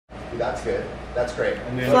That's good. That's great.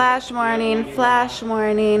 Flash warning, flash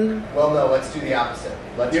warning. Well, no, let's do the opposite.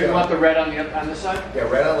 Let's You want the red on this side? Yeah,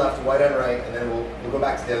 red on left, white on right, and then we'll go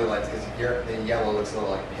back to the other lights because the yellow looks a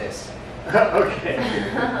little like piss. Okay.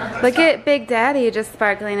 Look at Big Daddy just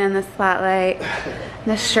sparkling in the spotlight.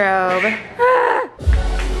 The strobe. Ah!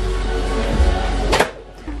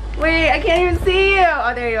 Wait, I can't even see you.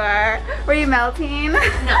 Oh, there you are. Were you melting? No,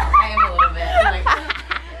 I am a little bit. I'm like,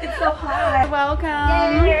 it's so hot.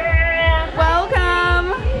 Welcome. Yeah.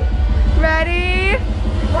 Welcome. Ready?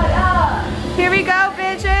 What up? Here we go,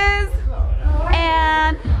 bitches.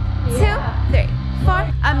 And 2, 3,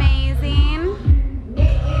 4. Amazing.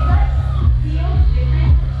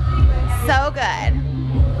 So good.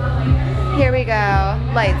 Here we go.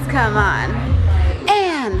 Lights, come on.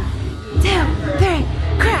 And 2, 3,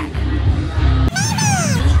 crack.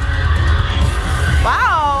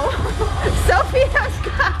 Wow. Sophia's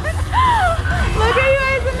got. Look at you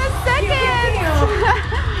guys in the second.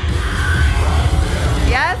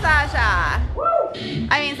 Yes, Asha.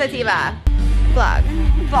 I mean Tiva. Vlog.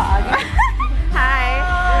 Hi.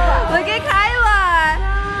 Look at Kyla.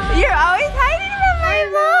 You're always hiding from my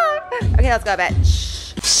vlog. Okay, let's go,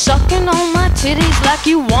 bitch. Sucking on my titties like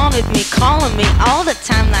you wanted me, calling me all the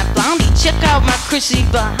time like Blondie. Check out my Chrissy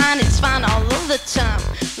behind, it's fine all of the time,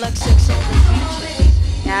 like sex on the beach.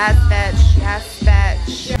 Yes, bitch. Yes,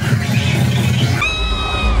 bitch.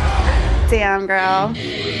 Damn, girl.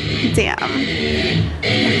 Damn.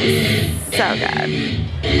 So good.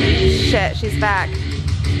 Shit, she's back.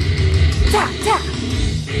 Tap, tap.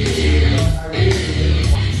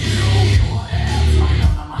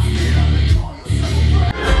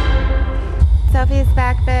 Sophie's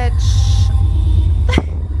back, bitch. I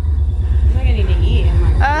think I need to eat.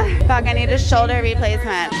 Fuck, I need a shoulder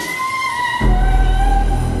replacement.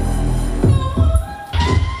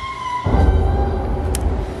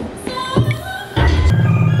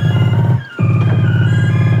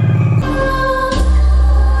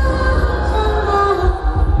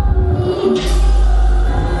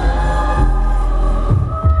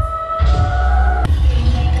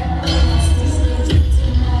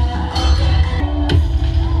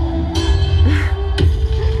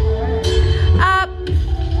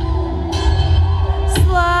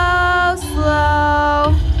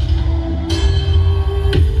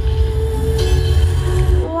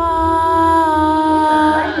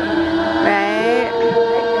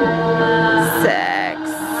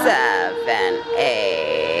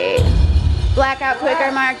 Blackout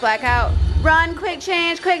quicker, Marc, blackout. Run, quick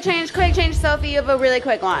change, quick change, quick change. Sophie, you have a really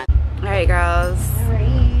quick one. All right, girls.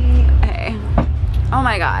 Hey. Oh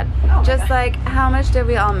my God. Just like, how much did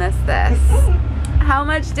we all miss this? How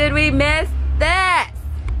much did we miss this?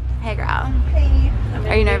 Hey, girl. Hey.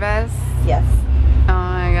 Are you nervous? Yes. Oh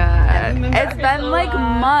my God. It's been like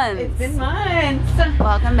months. It's been months.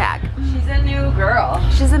 Welcome back. She's a new girl.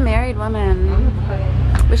 She's a married woman.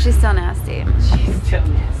 But she's still nasty. She's still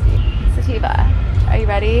nasty. Tiva, are you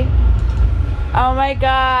ready? Oh my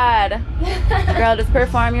God. Girl, just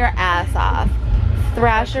perform your ass off.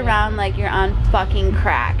 Thrash around like you're on fucking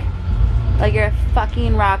crack. Like you're a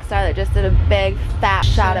fucking rock star that just did a big fat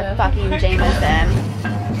shot of fucking Jameson.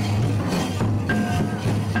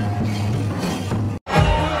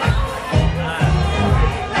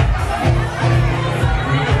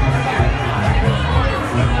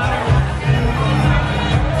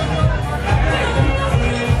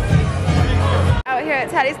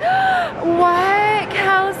 Teddy's. What?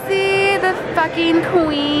 Kelsey, the fucking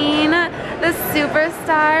queen, the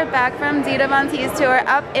superstar back from Dita Von Teese tour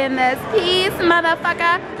up in this piece,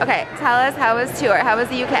 motherfucker. Okay, tell us, how was tour? How was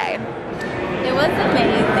the UK? It was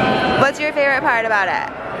amazing. What's your favorite part about it?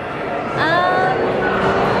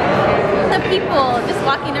 The people just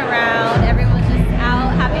walking around, everyone's just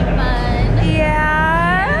out having fun.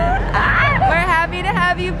 Yeah. We're happy to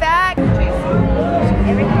have you back.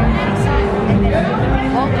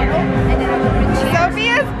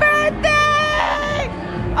 Sophia's birthday!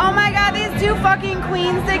 Oh my God, these two fucking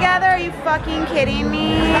queens together. Are you fucking kidding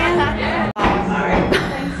me?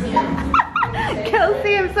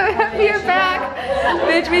 Kelsey, I'm so happy you're back.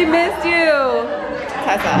 Bitch, we missed you.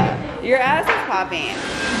 Tessa, your ass is popping.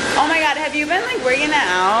 Oh my God, have you been like working it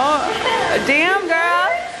out? Damn, girl.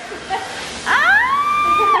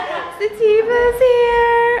 Tiva's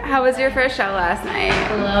here. How was your first show last night?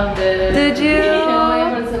 Loved it. Did you?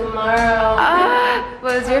 Can't wait for tomorrow.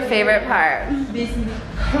 What was your favorite part?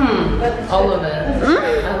 All of it.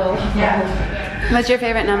 I love it. What's your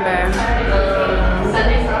favorite number?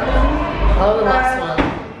 Oh, the last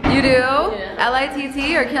one. You do? Yeah.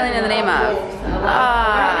 L-I-T-T or Killing in the Name of?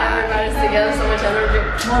 Everybody's together, so much energy.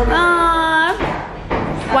 Aww.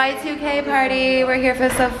 Y2K party. We're here for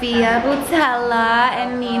Sofia Boutella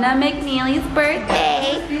and Nina McNeely's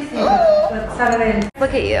birthday.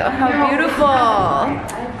 Look at you, how beautiful. Oh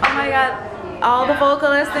my god, all the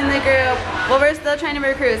vocalists in the group. Well, we're still trying to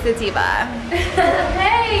recruit Tiva.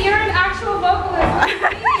 Hey, you're an actual vocalist.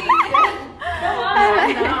 Come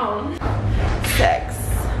on. 6,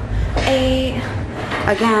 8,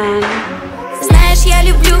 again. Знаешь, я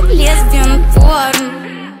люблю лесбиян порн.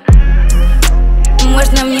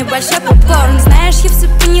 Можно мне большой попкорн? Знаешь, я все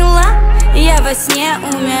поняла, я во сне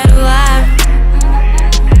умерла.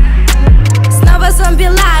 Снова зомби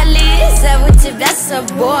Лали, зову тебя с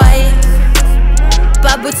собой.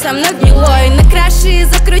 Побудь со мной гнилой, накраши,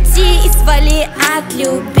 закрути и свали от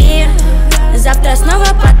любви. Завтра снова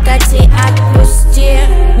подкати, отпусти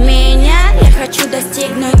меня, я хочу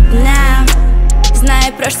достигнуть дна.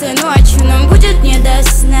 Знаю, прошлой ночью нам будет не до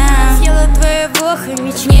сна. Съела твоего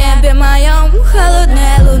хомячка, в небе моем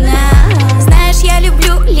холодная луна. Знаешь, я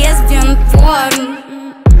люблю лесбиян порн.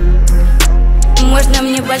 Можно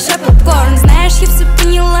мне большой попкорн? Знаешь, я все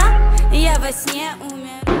поняла, я во сне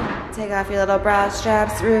умер. Take off your little bra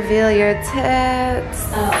straps, reveal your tits.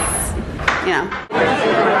 You know.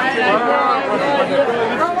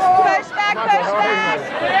 Push back, push back.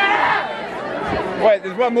 Wait,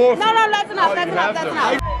 there's one more. No, that's enough, that's enough, that's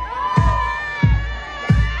enough.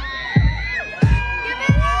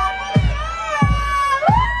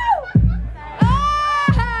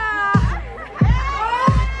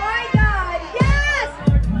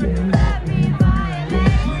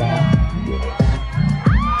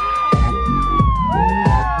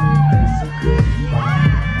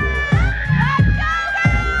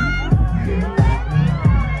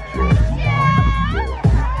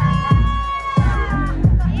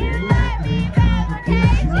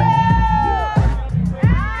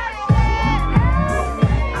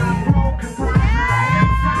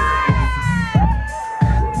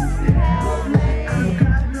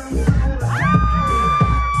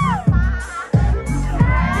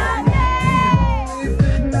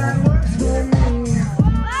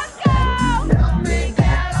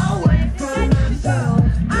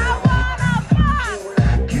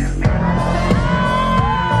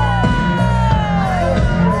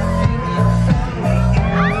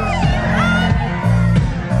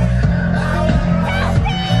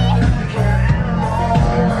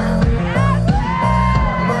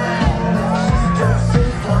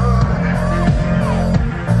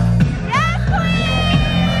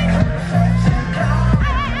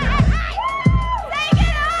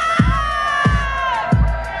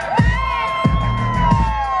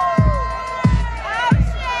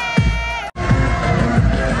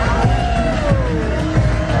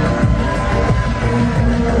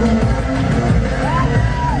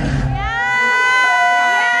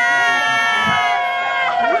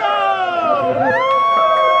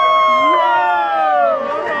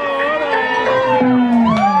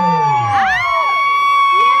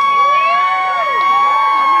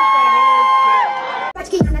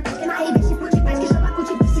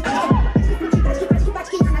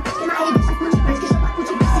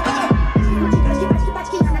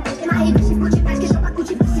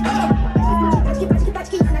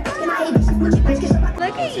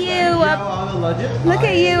 Look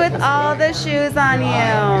at you with all the shoes on you.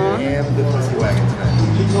 I am the pussy wagon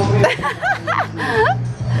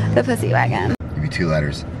tonight. The pussy wagon. Give me 2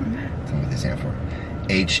 letters. Tell me what they stand for.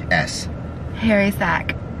 HS. Hairy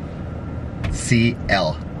sack.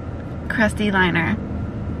 CL. Crusty liner.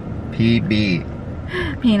 PB.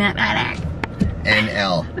 Peanut butter.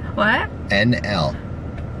 NL. What? NL.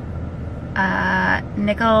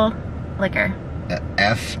 Nickel liquor.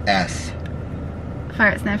 FS.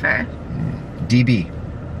 Fart sniffer. DB.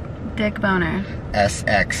 Dick boner.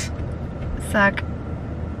 SX. Suck.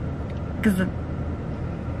 Cause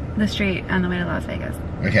the street on the way to Las Vegas.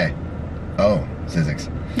 Okay. Oh, Sizzix.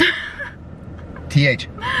 TH.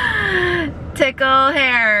 Tickle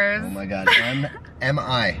hairs. Oh my god.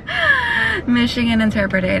 MI. Michigan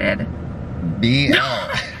interpreted. BL.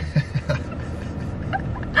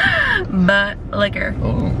 Butt liquor.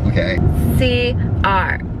 Oh, okay.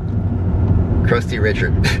 CR. Krusty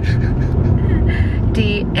Richard.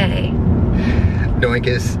 DA.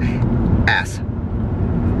 Doinkus. Ass.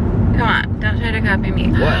 Come on, don't try to copy me.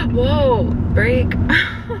 What? Whoa, break. Go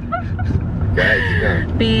ahead, keep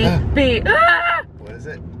going. B. Ah! What is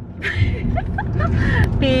it?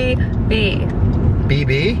 B.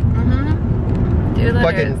 BB? Mm-hmm. 2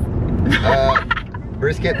 letters. Fucking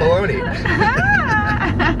brisket bologna.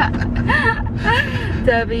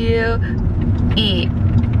 WE.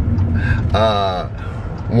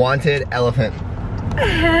 Wanted elephant.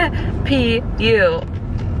 PU.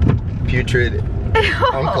 putrid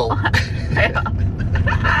uncle.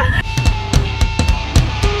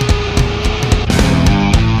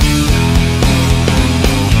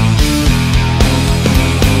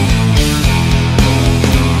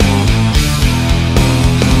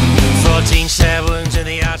 14-7 to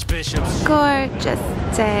the Archbishop's. Gorgeous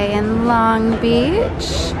day in Long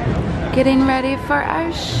Beach. Getting ready for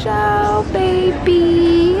our show,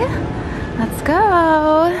 baby. Let's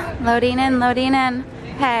go. Loading in, loading in.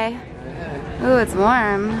 Hey. Ooh, it's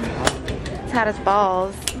warm. It's hot as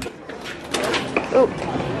balls. Ooh.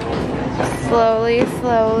 Slowly,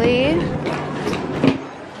 slowly.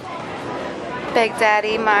 Big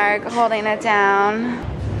Daddy Marc holding it down.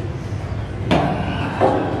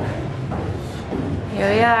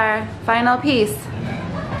 Here we are. Final piece.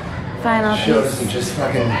 Final piece. Show doesn't just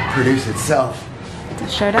fucking produce itself.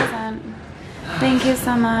 It sure doesn't. Thank you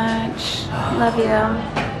so much. Love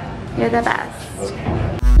you. You're the best.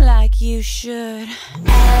 Like you should.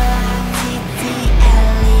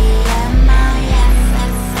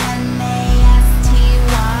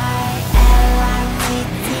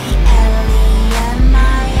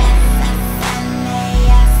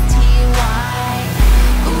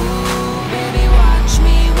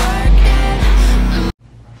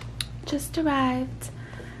 Just arrived.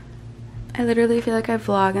 I literally feel like I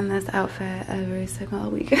vlog in this outfit every single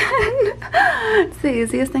weekend. It's the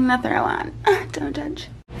easiest thing to throw on. Don't judge.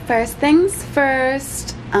 First things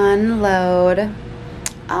first, unload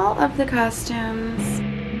all of the costumes.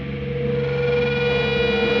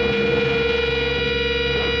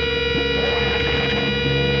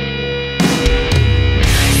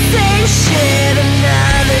 Same shit,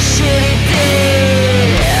 another shitty day.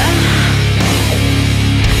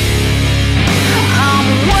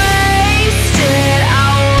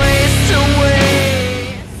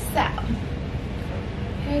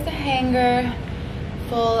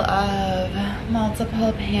 Full of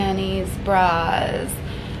multiple panties, bras,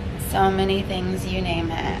 so many things, you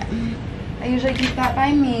name it. I usually keep that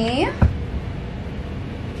by me.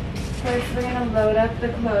 First, we're gonna load up the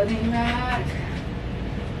clothing rack.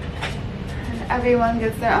 And everyone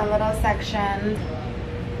gets their own little section.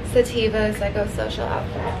 It's the Tiva psychosocial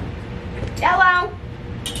outfit. Yellow!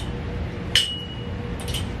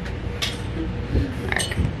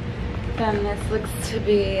 Marc. Then this looks to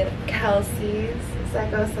be Kelsey's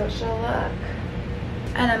psychosocial look.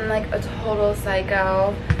 And I'm like a total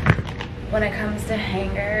psycho when it comes to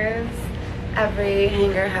hangers. Every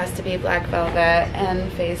hanger has to be black velvet and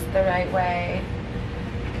face the right way,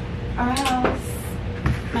 or else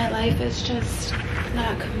my life is just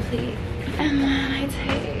not complete. And then I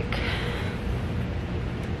take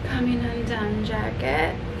coming undone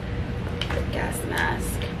jacket, gas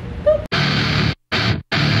mask. Boop.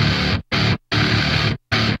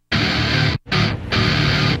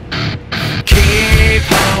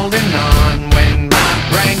 Holding on when my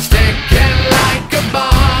brain's ticking like a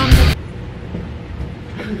bomb.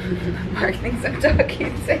 Marc thinks I'm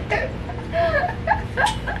talking to him.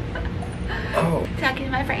 Oh. Talking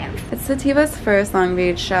to my friends. It's the Tiva's first Long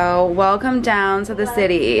Beach show. Welcome down to the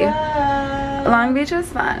city. Long Beach is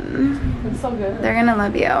fun. It's so good. They're gonna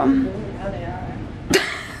love you. Yeah,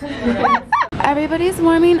 they are. Everybody's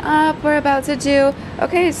warming up. We're about to do,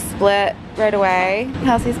 okay, split right away.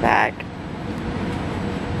 Kelsey's back.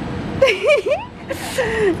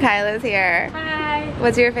 Kyla's here. Hi.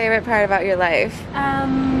 What's your favorite part about your life?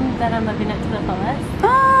 That I'm living it to the fullest.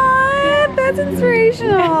 Aww, that's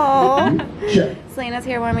inspirational. Celena's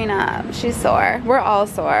here warming up. She's sore. We're all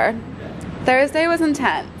sore. Thursday was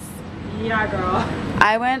intense. Yeah, girl.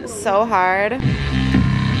 I went so hard.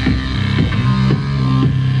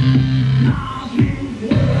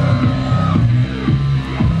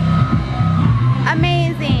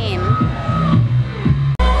 Amazing.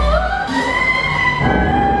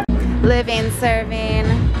 Living, serving,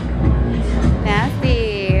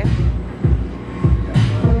 nasty.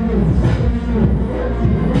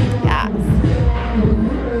 Yes.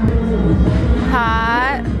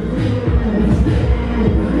 Hot.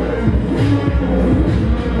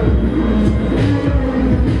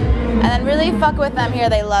 And then really fuck with them here,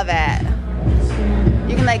 they love it.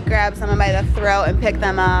 You can like grab someone by the throat and pick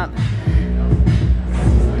them up.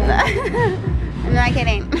 I'm not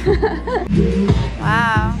kidding.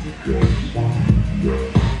 Wow.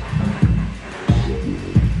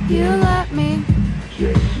 You let me.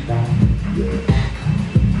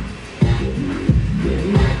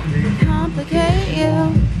 Complicate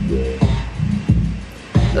you.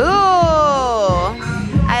 Ooh,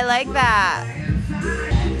 I like that.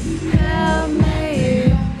 Help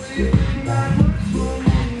me.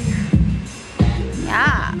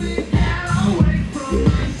 Yeah.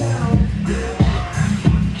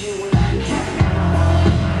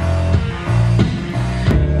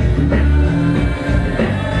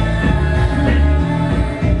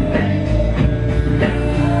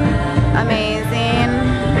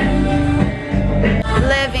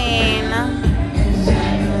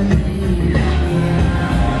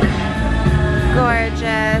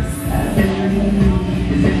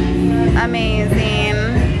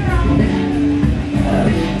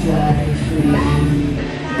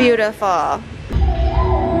 Beautiful.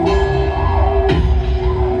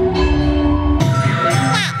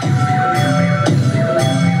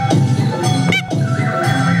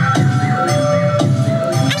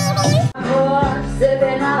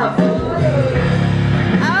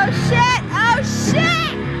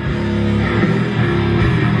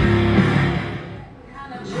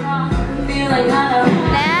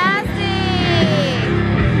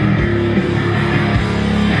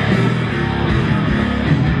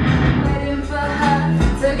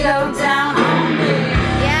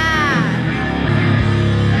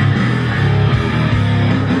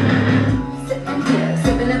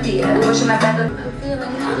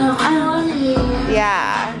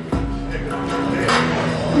 Yeah.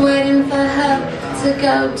 Waiting for her to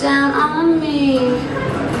go down on me.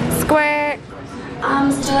 Squirt.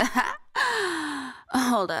 I'm still.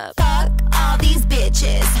 Hold up. Fuck all these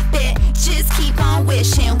bitches. Bitches keep on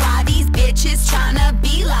wishing. Why these bitches tryna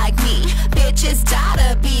be like me? Bitches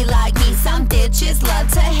gotta be like me. Some bitches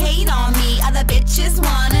love to hate on me. Other bitches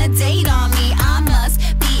wanna date on me. I must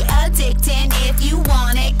be addicted. If you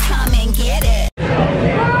want it, come and get it.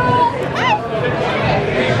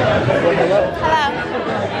 Hello.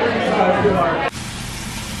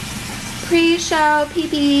 Pre-show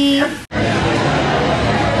pee-pee.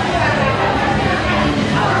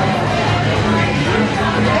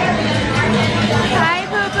 Hi,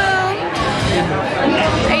 boo-boo.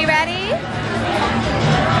 Are you ready?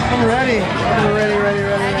 I'm ready. I'm ready.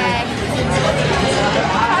 Okay.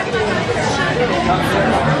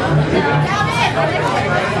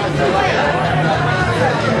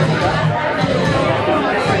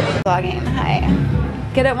 Vlogging. Hi.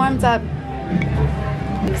 Get it warmed up.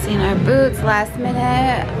 We've seen our boots last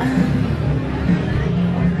minute.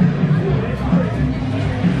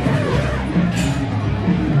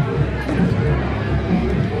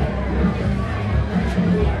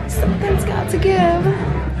 Something's got to give.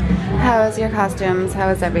 How is your costumes? How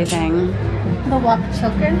is everything? The walk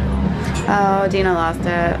choker. Oh, Gina lost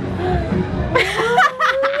it.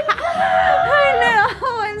 I know.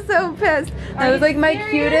 I'm so pissed. That was like my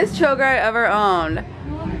cutest choker I ever owned.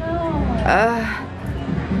 Oh no.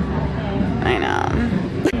 I know.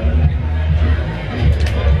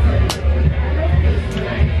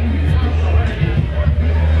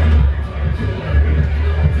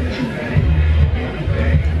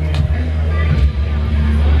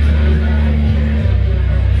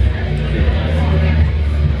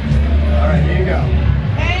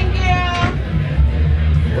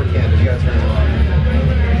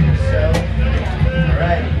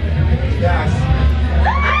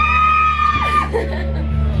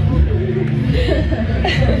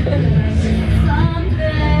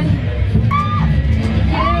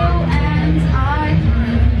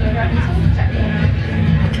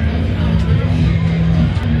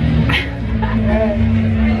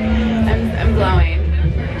 I'm glowing.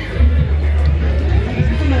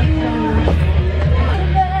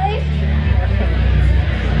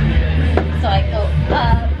 So I go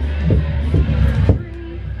up.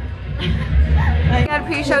 I got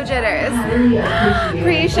pre-show jitters.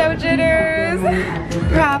 Pre-show jitters.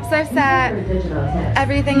 Props are set.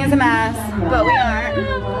 Everything is a mess, but we aren't.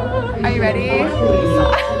 Are you ready?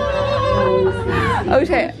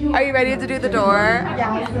 Okay, are you ready to do the door?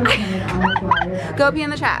 Yeah. Go pee in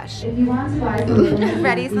the trash.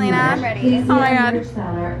 Ready, Celena? I'm ready. Oh my god.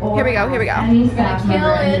 Here we go, here we go.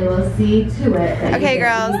 Okay,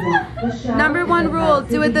 girls. Number one rule,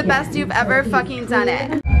 do it the best you've ever fucking done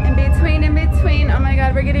it. In between. Oh my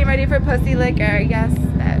god, we're getting ready for pussy liquor. Yes,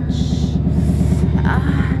 bitch.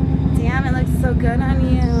 Damn, it looks so good on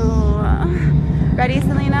you. Ready,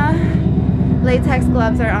 Celena? Latex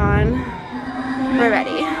gloves are on. We're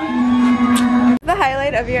ready. The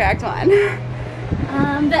highlight of your act one.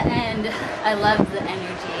 The end. I love the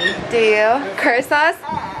energy. Do you? Curse Us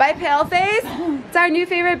by Paleface. It's our new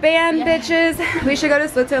favorite band, bitches. We should go to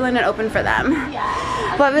Switzerland and open for them.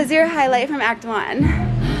 Yeah. What was your highlight from act one?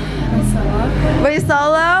 Solo. Were you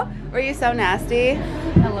solo? Were you so nasty?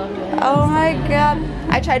 I loved it. Oh my god.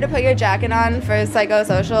 I tried to put your jacket on for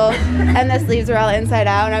Psychosocial and the sleeves were all inside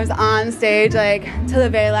out and I was on stage like till the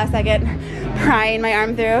very last second prying my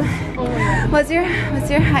arm through. Oh yeah. What's your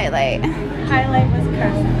highlight? Highlight was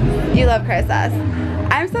Curse. You love Curse Us.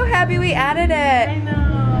 I'm so happy we added I it.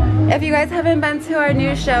 know. If you guys haven't been to our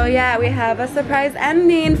new show yet, we have a surprise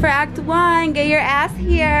ending for Act 1. Get your ass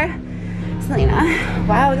here. Celena.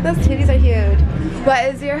 Wow, look at those titties are huge. What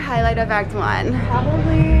is your highlight of Act 1?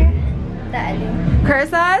 Probably the ending.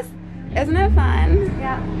 Curse Us? Isn't it fun?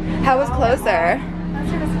 Yeah. How was Closer? That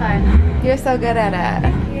shit was fun. You're so good at it.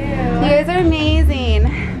 Thank you. You guys are amazing.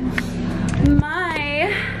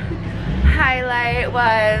 My highlight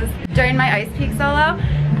was during my Ice Peak solo,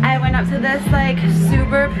 I went up to this like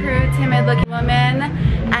super prude, timid looking woman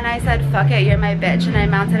and I said, fuck it, you're my bitch, and I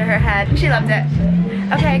mounted her head and she loved it.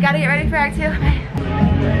 Okay, gotta get ready for Act 2. Bye.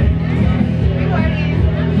 Recording.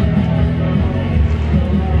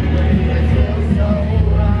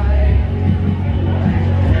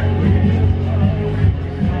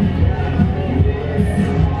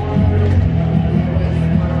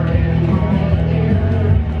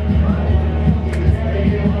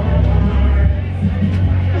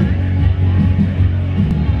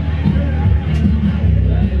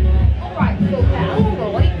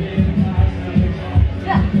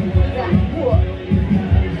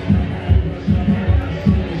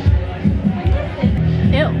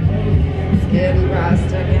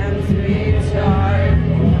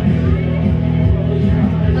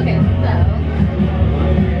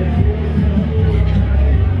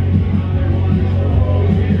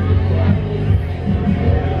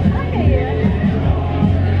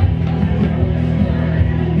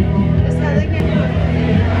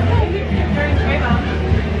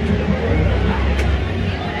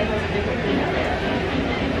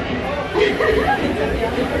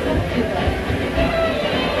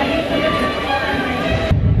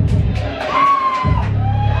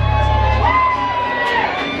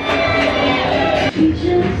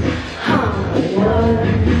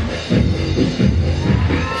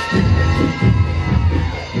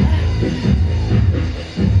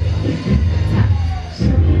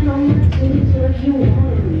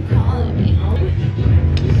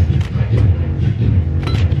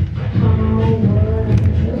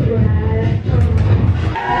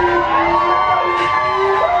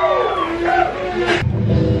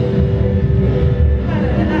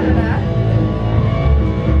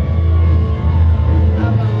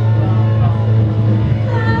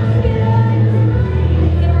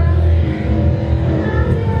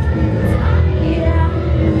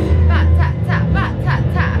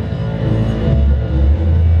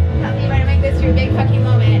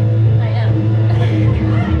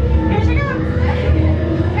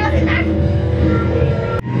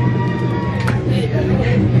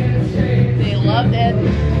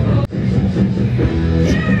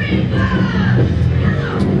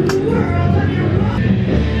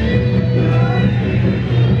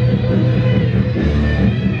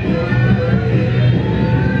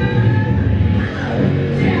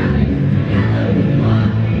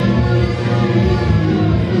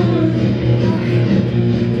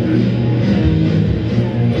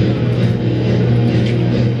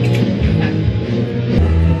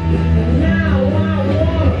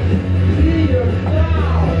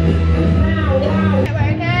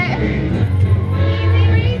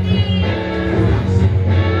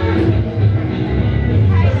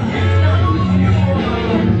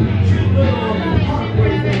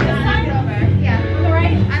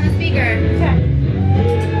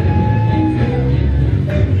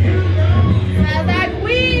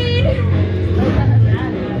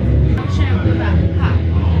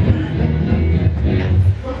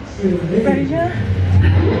 Ready,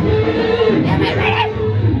 Gina?